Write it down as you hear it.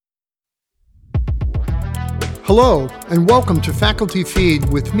Hello, and welcome to Faculty Feed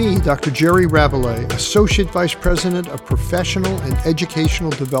with me, Dr. Jerry Ravelet, Associate Vice President of Professional and Educational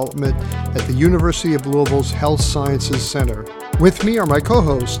Development at the University of Louisville's Health Sciences Center. With me are my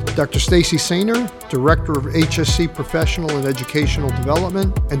co-hosts, Dr. Stacy Sainer, Director of HSC Professional and Educational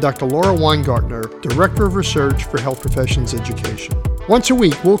Development, and Dr. Laura Weingartner, Director of Research for Health Professions Education. Once a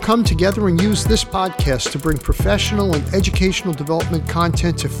week, we'll come together and use this podcast to bring professional and educational development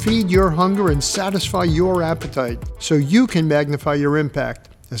content to feed your hunger and satisfy your appetite so you can magnify your impact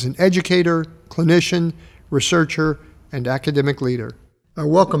as an educator, clinician, researcher, and academic leader.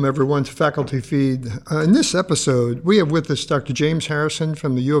 Welcome, everyone, to Faculty Feed. In this episode, we have with us Dr. James Harrison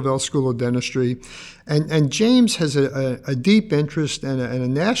from the U of L School of Dentistry. And James has a deep interest and a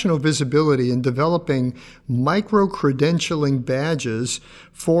national visibility in developing micro-credentialing badges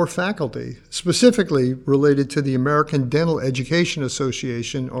for faculty, specifically related to the American Dental Education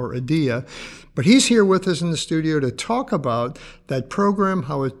Association, or ADEA. But he's here with us in the studio to talk about that program,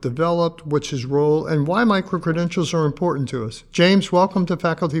 how it developed, what's his role, and why micro-credentials are important to us. James, welcome to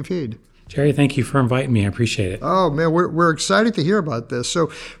Faculty Feed. Jerry, thank you for inviting me. I appreciate it. Oh, man, we're excited to hear about this. So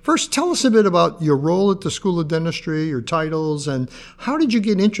first, tell us a bit about your role at the School of Dentistry, your titles, and how did you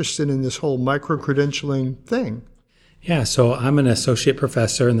get interested in this whole micro-credentialing thing? Yeah, so I'm an associate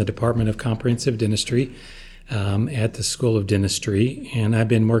professor in the Department of Comprehensive Dentistry at the School of Dentistry, and I've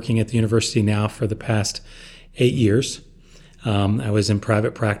been working at the university now for the past 8 years. I was in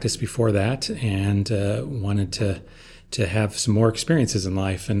private practice before that and wanted to have some more experiences in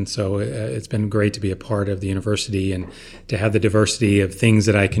life, and so it's been great to be a part of the university and to have the diversity of things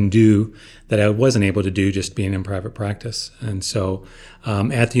that I can do that I wasn't able to do just being in private practice. And so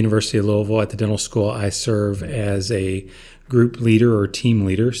at the University of Louisville, at the dental school, I serve as a group leader or team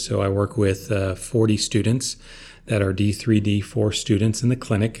leader. So I work with 40 students that are D3, D4 students in the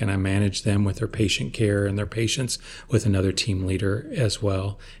clinic, and I manage them with their patient care and their patients with another team leader as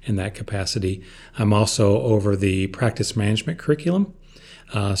well in that capacity. I'm also over the practice management curriculum.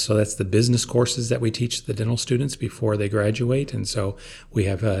 So that's the business courses that we teach the dental students before they graduate. And so we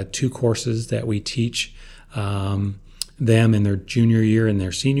have 2 courses that we teach them in their junior year and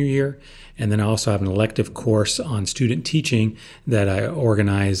their senior year. And then I also have an elective course on student teaching that I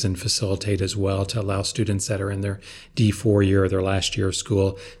organize and facilitate as well to allow students that are in their D4 year or their last year of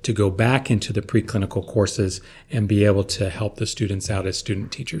school to go back into the preclinical courses and be able to help the students out as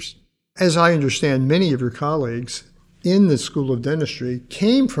student teachers. As I understand, many of your colleagues in the School of Dentistry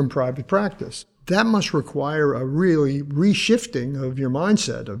came from private practice. That must require a really reshifting of your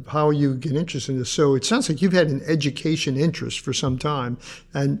mindset of how you get interested in this. So it sounds like you've had an education interest for some time.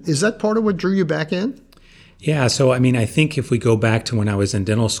 And is that part of what drew you back in? Yeah, so I think if we go back to when I was in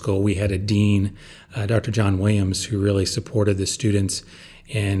dental school, we had a dean, Dr. John Williams, who really supported the students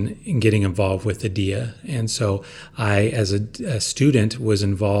in getting involved with ADEA. And so I, as a student, was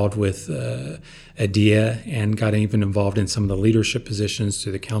involved with ADEA and got even involved in some of the leadership positions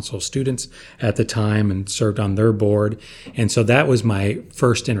through the Council of Students at the time and served on their board. And so that was my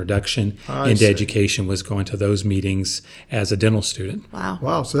first introduction into education, was going to those meetings as a dental student.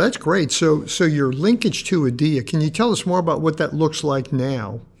 Wow, so that's great. So your linkage to ADEA, can you tell us more about what that looks like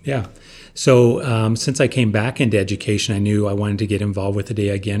now? Yeah. So since I came back into education, I knew I wanted to get involved with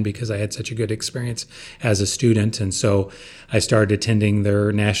ADEA again because I had such a good experience as a student. And so I started attending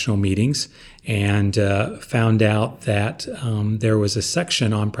their national meetings and found out that there was a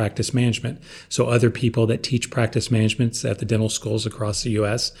section on practice management. So other people that teach practice management at the dental schools across the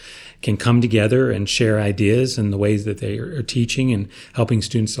U.S. can come together and share ideas and the ways that they are teaching and helping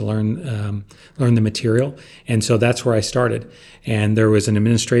students to learn the material. And so that's where I started. And there was an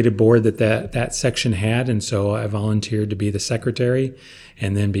administrative board that section had, and so I volunteered to be the secretary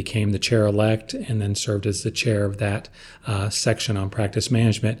and then became the chair-elect and then served as the chair of that section on practice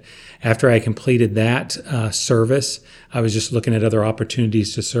management. After I completed that service, I was just looking at other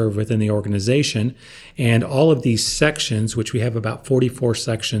opportunities to serve within the organization. And all of these sections, which we have about 44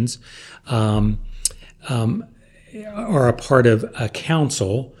 sections, are a part of a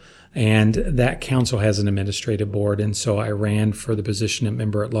council, and that council has an administrative board. And so I ran for the position of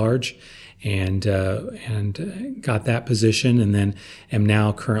member at large and got that position, and then am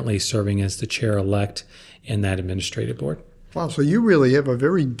now currently serving as the chair-elect in that administrative board. Wow, so you really have a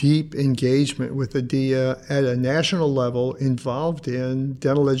very deep engagement with ADEA at a national level, involved in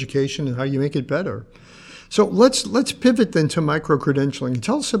dental education and how you make it better. So let's pivot then to micro-credentialing.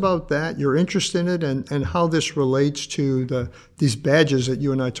 Tell us about that, your interest in it, and how this relates to these badges that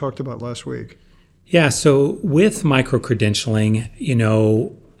you and I talked about last week. Yeah, so with micro-credentialing,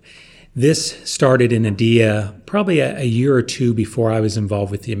 This started in IDEA probably a year or two before I was involved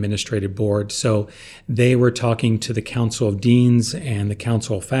with the administrative board. So they were talking to the Council of Deans and the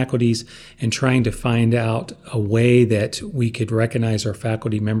Council of Faculties and trying to find out a way that we could recognize our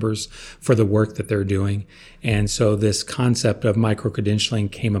faculty members for the work that they're doing. And so this concept of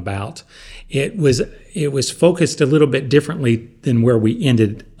micro-credentialing came about. It was focused a little bit differently than where we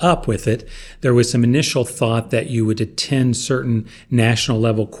ended up with it. There was some initial thought that you would attend certain national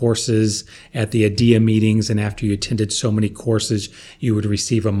level courses at the IDEA meetings, and after you attended so many courses, you would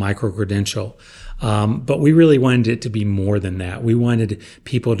receive a micro-credential. But we really wanted it to be more than that. We wanted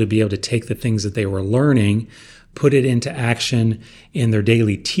people to be able to take the things that they were learning, put it into action in their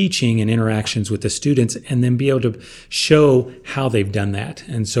daily teaching and interactions with the students, and then be able to show how they've done that.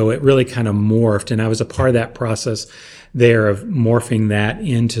 And so it really kind of morphed, and I was a part of that process there of morphing that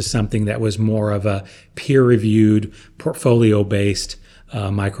into something that was more of a peer-reviewed, portfolio-based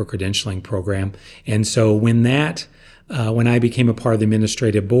micro-credentialing program. And so when I became a part of the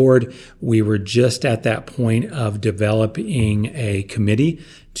administrative board, we were just at that point of developing a committee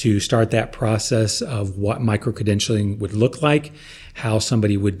to start that process of what micro-credentialing would look like, how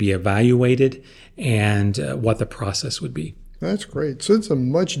somebody would be evaluated, and what the process would be. That's great. So it's a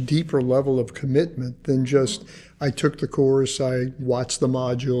much deeper level of commitment than just, I took the course, I watched the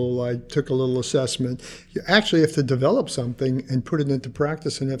module, I took a little assessment. You actually have to develop something and put it into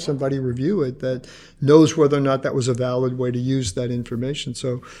practice and have somebody review it that knows whether or not that was a valid way to use that information.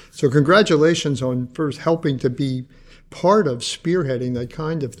 So congratulations on first helping to be part of spearheading that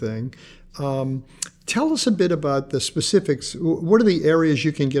kind of thing. Tell us a bit about the specifics. What are the areas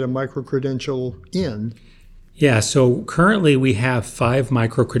you can get a micro-credential in? Yeah, so currently we have 5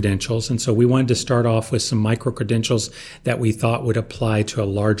 micro-credentials, and so we wanted to start off with some micro-credentials that we thought would apply to a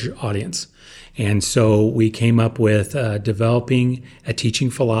larger audience. And so we came up with developing a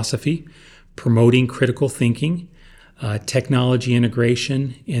teaching philosophy, promoting critical thinking, technology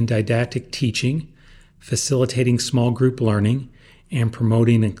integration in didactic teaching, facilitating small group learning, and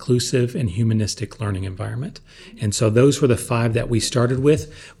promoting inclusive and humanistic learning environment. And so those were the 5 that we started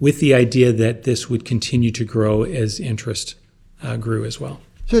with the idea that this would continue to grow as interest grew as well.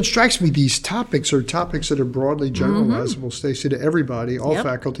 So it strikes me these topics are topics that are broadly generalizable, Stacey, to everybody, all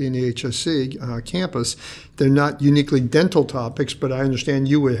faculty in the HSC campus. They're not uniquely dental topics, but I understand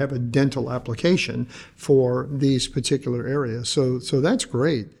you would have a dental application for these particular areas. So that's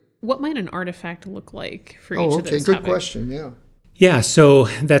great. What might an artifact look like for each of those good topics? Question, yeah. Yeah, so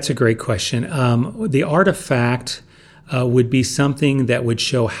that's a great question. The artifact would be something that would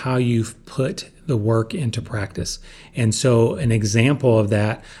show how you've put the work into practice. And so an example of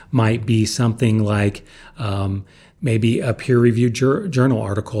that might be something like maybe a peer-reviewed journal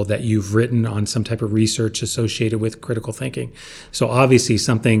article that you've written on some type of research associated with critical thinking. So obviously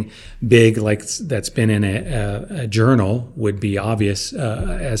something big like that's been in a journal would be obvious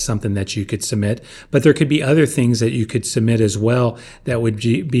as something that you could submit. But there could be other things that you could submit as well that would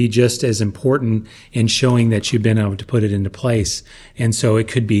be just as important in showing that you've been able to put it into place. And so it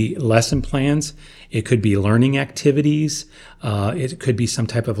could be lesson plans. It could be learning activities. It could be some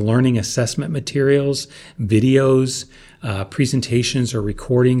type of learning assessment materials, videos, presentations or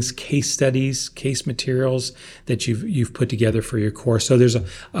recordings, case studies, case materials that you've put together for your course. So there's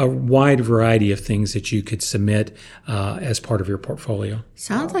a wide variety of things that you could submit as part of your portfolio.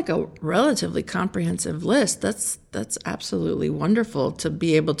 Sounds like a relatively comprehensive list. That's absolutely wonderful to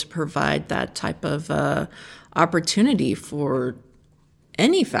be able to provide that type of opportunity for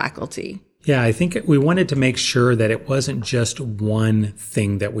any faculty. Yeah, I think we wanted to make sure that it wasn't just one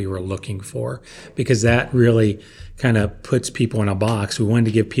thing that we were looking for, because that really kind of puts people in a box. We wanted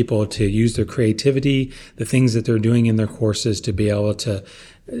to give people to use their creativity, the things that they're doing in their courses, to be able to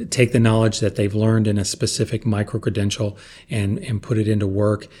take the knowledge that they've learned in a specific micro-credential and put it into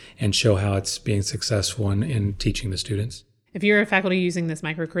work and show how it's being successful in teaching the students. If you're a faculty using this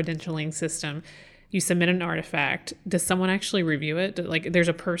micro-credentialing system, you submit an artifact. Does someone actually review it? Like, there's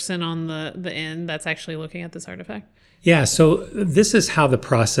a person on the end that's actually looking at this artifact? Yeah, so this is how the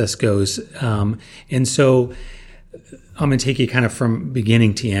process goes. And so I'm going to take you kind of from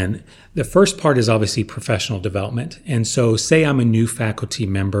beginning to end. The first part is obviously professional development. And so say I'm a new faculty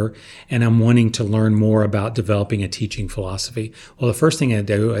member and I'm wanting to learn more about developing a teaching philosophy. Well, the first thing I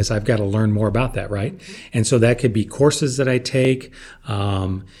do is I've got to learn more about that, right? And so that could be courses that I take,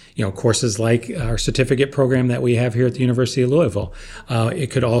 courses like our certificate program that we have here at the University of Louisville.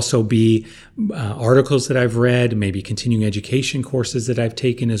 It could also be articles that I've read, maybe continuing education courses that I've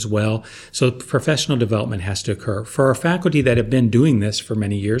taken as well. So professional development has to occur. For our faculty that have been doing this for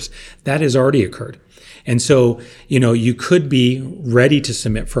many years, that has already occurred. And so, you could be ready to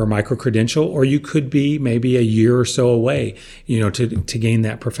submit for a micro-credential, or you could be maybe a year or so away, to gain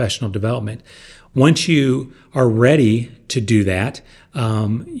that professional development. Once you are ready to do that,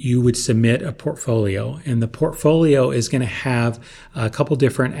 you would submit a portfolio, and the portfolio is going to have a couple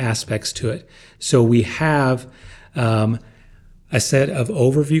different aspects to it. So we have a set of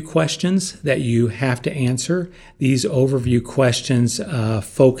overview questions that you have to answer. These overview questions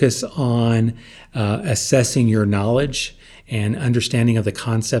focus on assessing your knowledge and understanding of the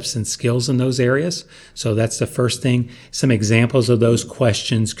concepts and skills in those areas. So that's the first thing. Some examples of those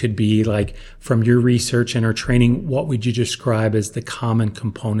questions could be like, from your research and our training, what would you describe as the common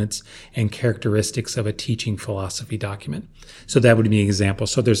components and characteristics of a teaching philosophy document? So that would be an example.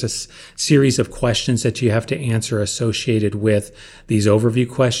 So there's a series of questions that you have to answer associated with these overview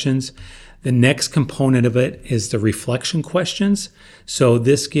questions. The next component of it is the reflection questions. So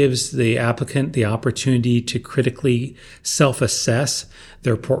this gives the applicant the opportunity to critically self-assess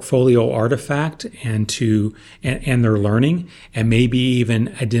their portfolio artifact and their learning, and maybe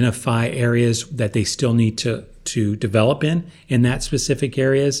even identify areas that they still need to develop in that specific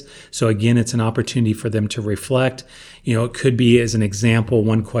areas. So again, it's an opportunity for them to reflect. It could be, as an example,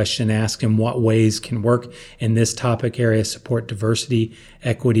 one question asked, in what ways can work in this topic area support diversity,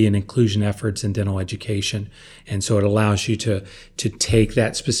 equity, and inclusion efforts in dental education? And so it allows you to take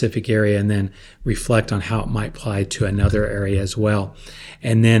that specific area and then reflect on how it might apply to another area as well.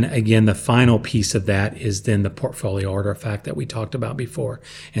 And then again, the final piece of that is then the portfolio artifact that we talked about before.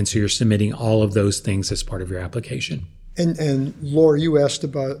 And so you're submitting all of those things as part of your application. And Laura, you asked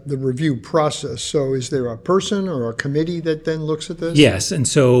about the review process. So is there a person or a committee that then looks at this? Yes. And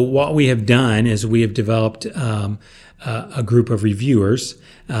so what we have done is we have developed a group of reviewers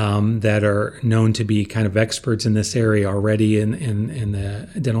that are known to be kind of experts in this area already in the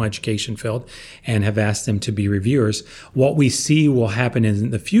dental education field, and have asked them to be reviewers. What we see will happen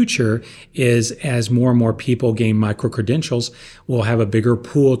in the future is, as more and more people gain micro-credentials, we'll have a bigger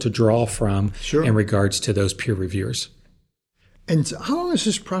pool to draw from in regards to those peer reviewers. And how long does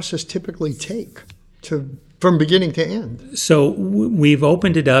this process typically take from beginning to end? So we've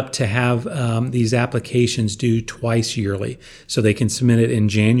opened it up to have these applications due twice yearly. So they can submit it in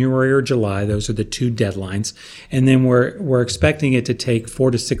January or July. Those are the two deadlines. And then we're expecting it to take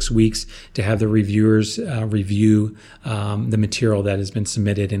 4 to 6 weeks to have the reviewers review the material that has been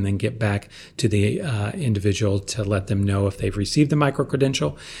submitted, and then get back to the individual to let them know if they've received the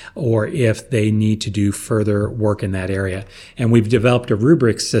micro-credential or if they need to do further work in that area. And we've developed a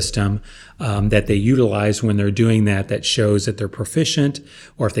rubric system that they utilize when they're doing that shows that they're proficient,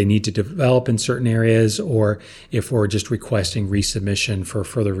 or if they need to develop in certain areas, or if we're just requesting resubmission for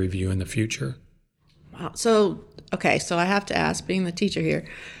further review in the future. Wow. So I have to ask, being the teacher here,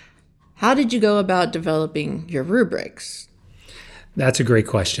 how did you go about developing your rubrics? That's a great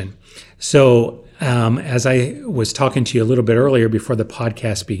question. So as I was talking to you a little bit earlier before the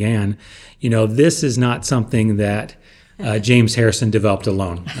podcast began, this is not something that James Harrison developed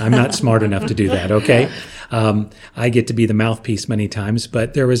alone. I'm not smart enough to do that, okay? I get to be the mouthpiece many times,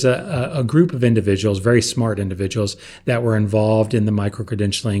 but there was a group of individuals, very smart individuals, that were involved in the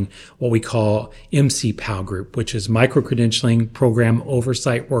micro-credentialing, what we call MC-POW group, which is Micro-Credentialing Program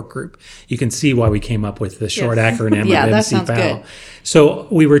Oversight Work Group. You can see why we came up with the short acronym of MC-POW. So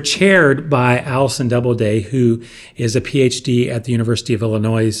we were chaired by Allison Doubleday, who is a PhD at the University of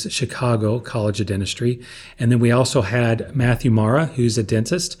Illinois Chicago College of Dentistry. And then we also had Matthew Mara, who's a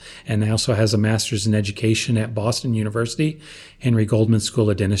dentist and also has a master's in education at Boston University, Henry Goldman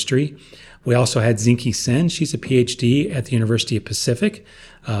School of Dentistry. We also had Zinky Sen. She's a PhD at the University of Pacific,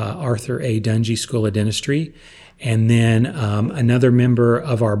 Arthur A. Dungy School of Dentistry. And then another member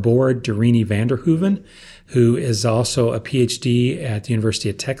of our board, Doreen Vanderhoeven, who is also a PhD at the University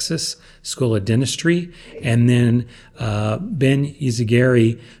of Texas School of Dentistry. And then Ben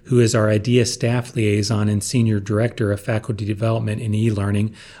Izagari, who is our IDEA staff liaison and senior director of faculty development in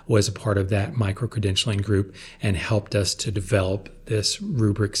e-learning, was a part of that micro-credentialing group and helped us to develop this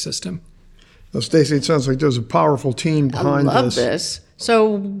rubric system. Well, Stacey, it sounds like there's a powerful team behind this. I love this.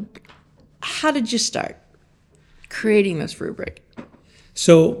 So how did you start creating this rubric?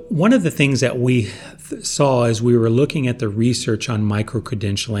 So one of the things that we saw as we were looking at the research on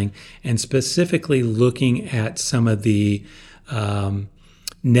micro-credentialing, and specifically looking at some of the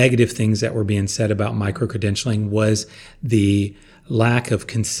negative things that were being said about micro-credentialing, was the lack of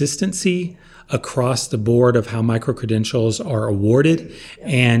consistency across the board of how micro-credentials are awarded,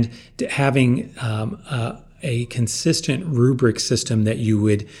 and having a consistent rubric system that you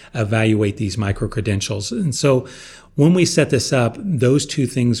would evaluate these micro-credentials. And so when we set this up, those two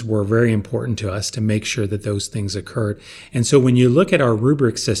things were very important to us to make sure that those things occurred. And so when you look at our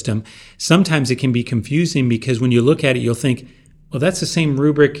rubric system, sometimes it can be confusing because when you look at it, you'll think, well, that's the same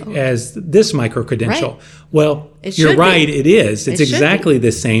rubric as this micro-credential. Right. Well, you're right, it is. It's exactly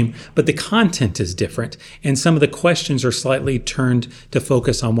the same, but the content is different. And some of the questions are slightly turned to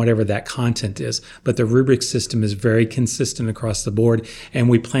focus on whatever that content is. But the rubric system is very consistent across the board, and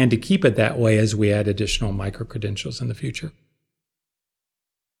we plan to keep it that way as we add additional micro-credentials in the future.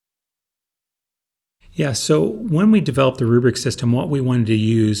 Yeah, so when we developed the rubric system, what we wanted to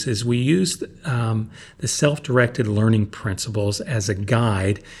use is we used the self-directed learning principles as a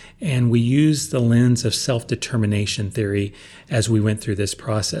guide, and we used the lens of self-determination theory as we went through this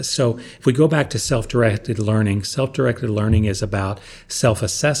process. So if we go back to self-directed learning is about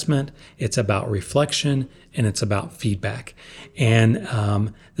self-assessment, it's about reflection, and it's about feedback. And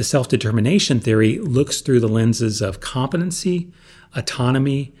the self-determination theory looks through the lenses of competency,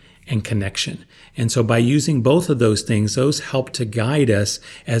 autonomy, and connection. And so by using both of those things, those helped to guide us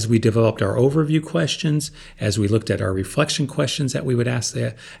as we developed our overview questions, as we looked at our reflection questions that we would ask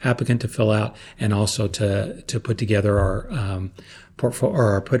the applicant to fill out, and also to put together our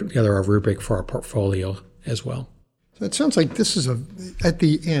rubric for our portfolio as well. So it sounds like this is at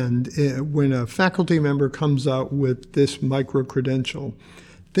the end, when a faculty member comes out with this micro-credential,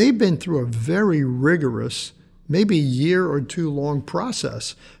 they've been through a very rigorous, maybe a year or two long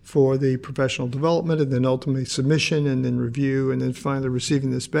process for the professional development and then ultimately submission and then review and then finally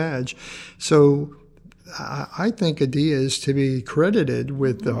receiving this badge. So I think ADIA is to be credited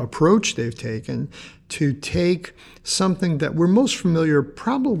with the approach they've taken to take something that we're most familiar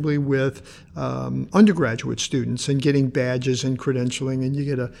probably with undergraduate students and getting badges and credentialing, and you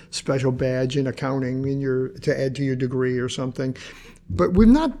get a special badge in accounting to add to your degree or something. But we've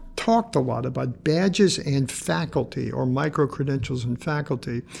not talked a lot about badges and faculty or micro-credentials and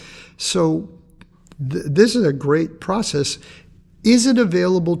faculty. So this is a great process. Is it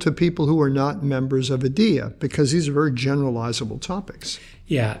available to people who are not members of ADIA? Because these are very generalizable topics.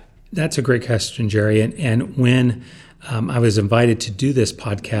 Yeah, that's a great question, Jerry. And when I was invited to do this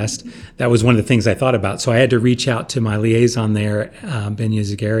podcast, that was one of the things I thought about. So I had to reach out to my liaison there, Ben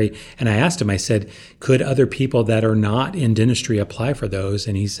Yazagari, and I asked him, I said, could other people that are not in dentistry apply for those?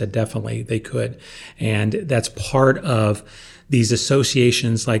 And he said, definitely, they could. And that's part of these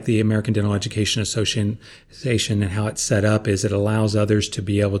associations like the American Dental Education Association, and how it's set up is it allows others to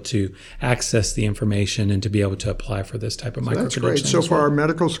be able to access the information and to be able to apply for this type of micro-credentialing. That's great. So for our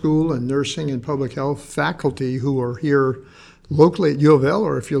medical school and nursing and public health faculty who are here locally at U of L,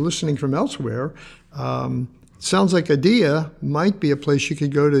 or if you're listening from elsewhere, sounds like ADIA might be a place you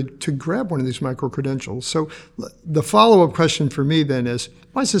could go to grab one of these micro-credentials. So the follow-up question for me then is,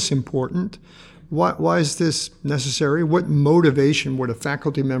 why is this important? Why is this necessary? What motivation would a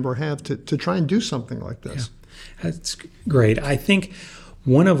faculty member have to try and do something like this? Yeah, that's great. I think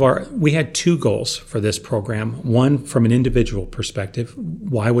we had two goals for this program. One, from an individual perspective,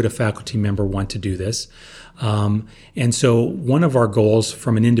 why would a faculty member want to do this? And so one of our goals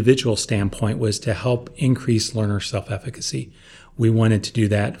from an individual standpoint was to help increase learner self-efficacy. We wanted to do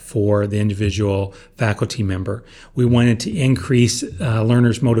that for the individual faculty member. We wanted to increase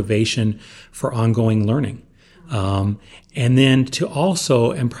learners' motivation for ongoing learning. And then to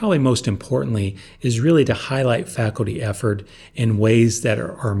also, and probably most importantly, is really to highlight faculty effort in ways that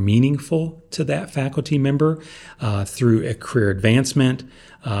are meaningful to that faculty member through a career advancement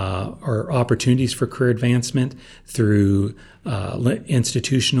or opportunities for career advancement, through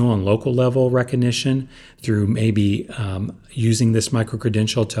institutional and local level recognition, through maybe using this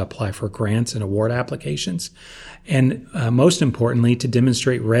micro-credential to apply for grants and award applications, and most importantly, to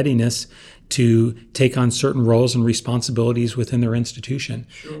demonstrate readiness to take on certain roles and responsibilities within their institution.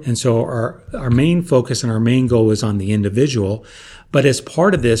 Sure. And so our main focus and our main goal was on the individual. But as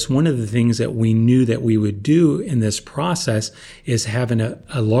part of this, one of the things that we knew that we would do in this process is having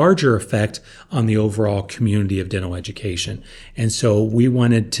a larger effect on the overall community of dental education. And so we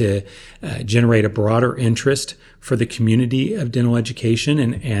wanted to generate a broader interest for the community of dental education,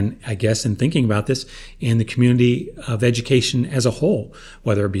 and I guess in thinking about this, in the community of education as a whole,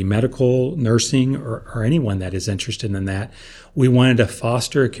 whether it be medical, nursing, or anyone that is interested in that. We wanted to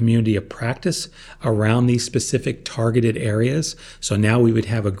foster a community of practice around these specific targeted areas So now we would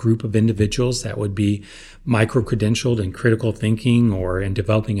have a group of individuals that would be micro-credentialed in critical thinking or in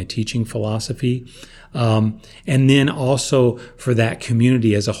developing a teaching philosophy. And then also for that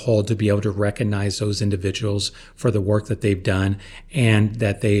community as a whole to be able to recognize those individuals for the work that they've done and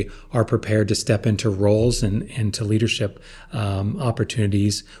that they are prepared to step into roles and to leadership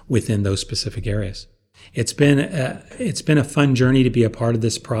opportunities within those specific areas. It's been a fun journey to be a part of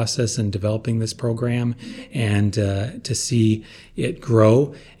this process and developing this program and to see it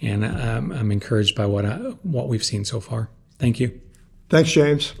grow. And I'm encouraged by what we've seen so far. Thank you. Thanks,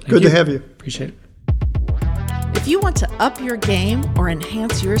 James. Thank Good you. to have you. Appreciate it. If you want to up your game or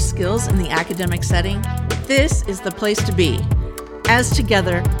enhance your skills in the academic setting, this is the place to be. As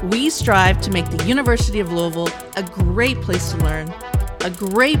together, we strive to make the University of Louisville a great place to learn, a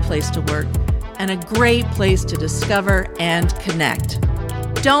great place to work, and a great place to discover and connect.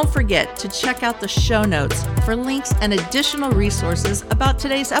 Don't forget to check out the show notes for links and additional resources about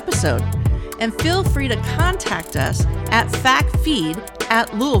today's episode. And feel free to contact us at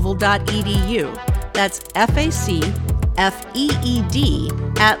facfeed@louisville.edu. That's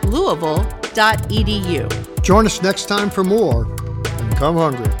FACFEED@louisville.edu. Join us next time for more, and come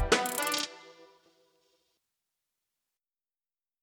hungry.